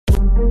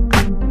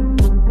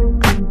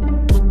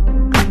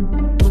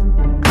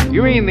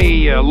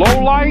mean the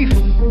lowlife,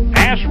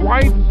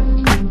 asswipe?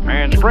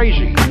 Man's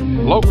crazy,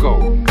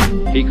 loco.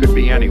 He could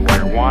be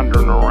anywhere,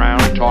 wandering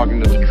around,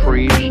 talking to the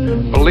trees.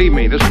 Believe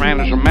me, this man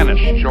is a menace.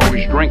 He's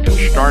always drinking,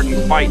 starting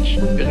fights.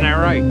 Isn't that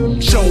right?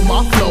 Show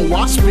my flow,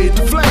 I spit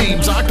the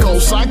flames. I go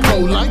psycho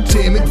like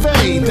Tim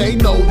McVeigh. They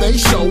know they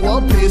show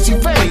up, busy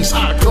face.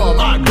 I come,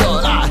 I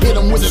gun, I hit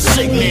them with a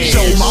sickness.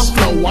 Show my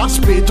flow, I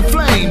spit the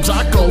flames.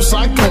 I go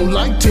psycho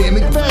like Tim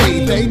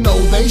McVeigh. They know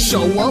they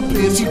show up,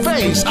 busy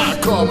face. I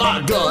come,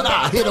 I gun,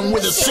 I hit them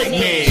with a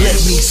sickness.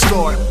 Let me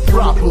start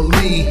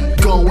properly,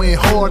 going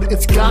hard,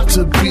 it's got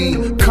to be.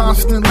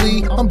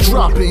 Constantly, I'm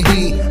dropping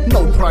heat.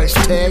 No price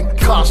tag,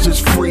 cost is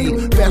free.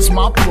 That's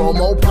my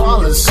promo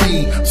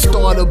policy.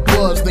 Start a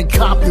buzz, then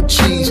cop the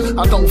cheese.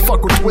 I don't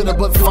fuck with Twitter,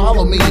 but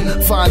follow me.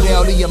 Find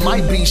out and you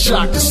might be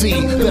shocked to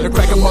see that I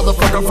crack a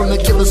motherfucker from the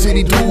killer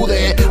city do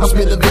that. I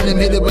spit the venom,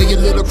 hit it where your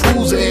little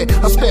cruise at.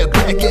 I step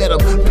back at him,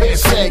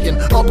 pants sagging.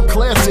 Upper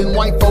class and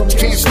white folks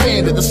can't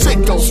stand it. The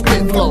sicko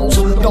spit flows.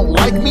 Don't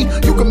like me?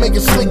 You can make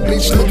it slick,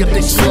 bitch, look at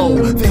this slow.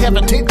 They have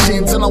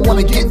intentions and I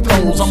wanna get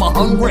those. I'm a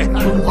hungry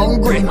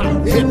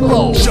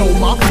hippo. Show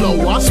my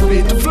flow, I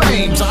spit the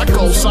flames. I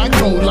go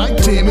psycho like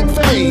Tim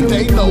McVeigh.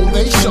 They know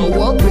they show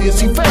up,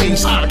 busy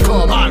face. I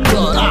come, I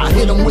gun, I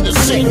hit them with a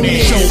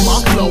sickness. Show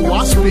my flow,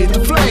 I spit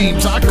the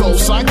flames. I go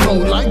psycho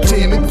like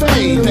Tim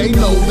McVeigh. They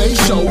know they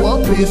show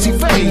up, busy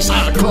face.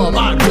 I come,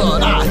 I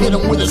gun, I hit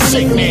them with a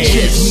sickness.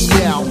 Check me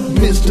out,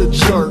 Mr.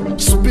 Jerk.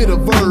 Spit a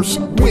verse,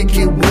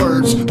 wicked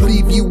words.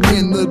 Leave you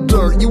in the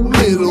dirt. You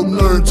little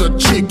nerds are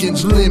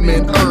chickens,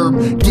 lemon,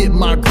 herb. Get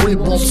my grip,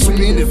 won't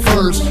spin it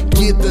first.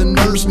 Get the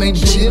nurse named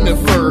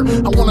Jennifer.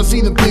 I wanna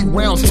see the big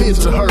round tits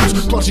to hers.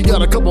 Plus she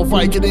got a couple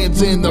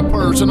Vicodins in the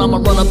purse. And I'ma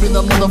run up in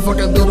the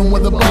motherfucking building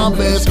with a bomb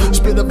vest.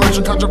 Spit a verse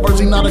of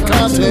controversy, not a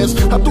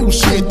contest. I do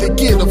shit to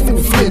get a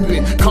fool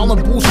flipping.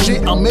 Calling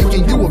bullshit, I'm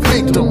making you a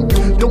victim.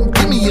 Don't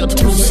give me a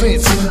 2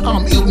 cents.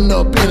 I'm eating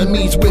up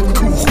enemies with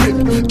cool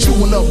whip.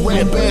 Chewing up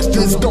rat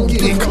bastards, don't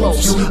get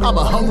close. I'm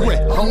a hungry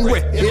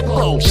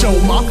hippo. Show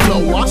my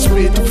flow, I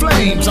spit the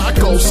flames. I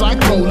go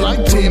psycho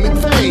like Tim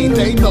McVeigh.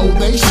 They know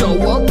they show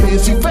up,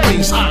 busy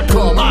face. I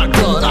come, I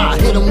gun, I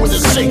hit them with a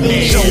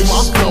sickness. Show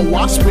my flow,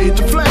 I spit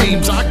the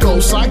flames. I go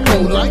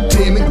psycho like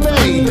Tim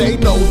McVeigh. They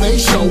know they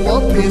show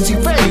up, busy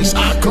face.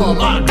 I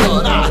come, I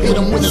gun, I hit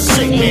them with a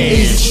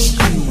sickness.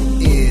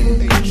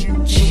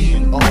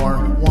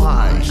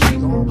 H-U-N-G-R-Y.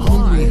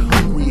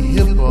 Hungry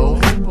hippo.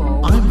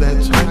 I'm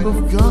that type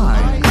of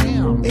guy.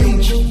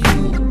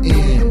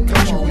 H-U-N-G-R-Y.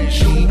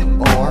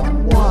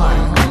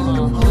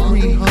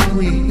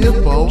 Hungry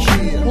hippo.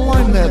 Well,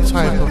 I'm that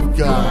type of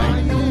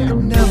guy.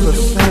 Never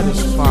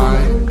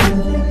satisfied,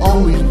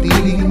 always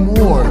needing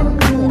more.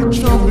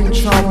 Chomping,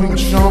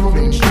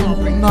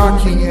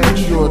 knocking at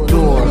your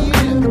door.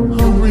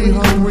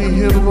 Hungry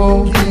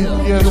hippo,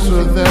 yes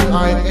sir, that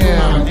I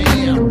am.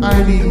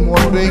 I need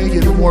more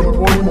bacon, more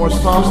pork, more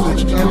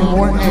sausage, and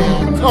more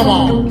ham. Come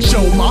on!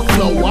 Show my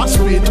flow, I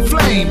spit the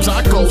flames.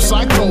 I go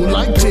psycho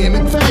like Tim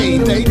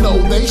McVeigh. They know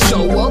they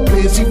show up,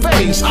 busy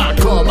face. I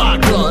come, I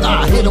gun,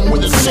 I hit them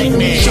with a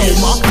sickness. Show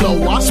my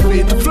flow, I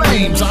spit the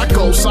flames. I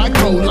go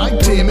psycho like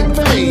Tim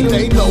McVeigh.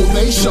 They know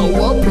they show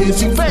up,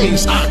 busy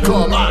face. I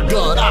come, I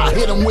gun, I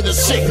hit them with a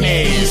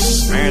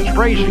sickness. Man's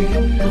crazy,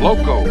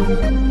 loco.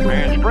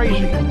 Man's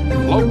crazy,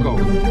 loco.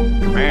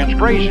 Man's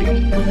crazy,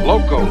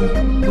 loco.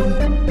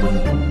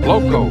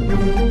 Loco.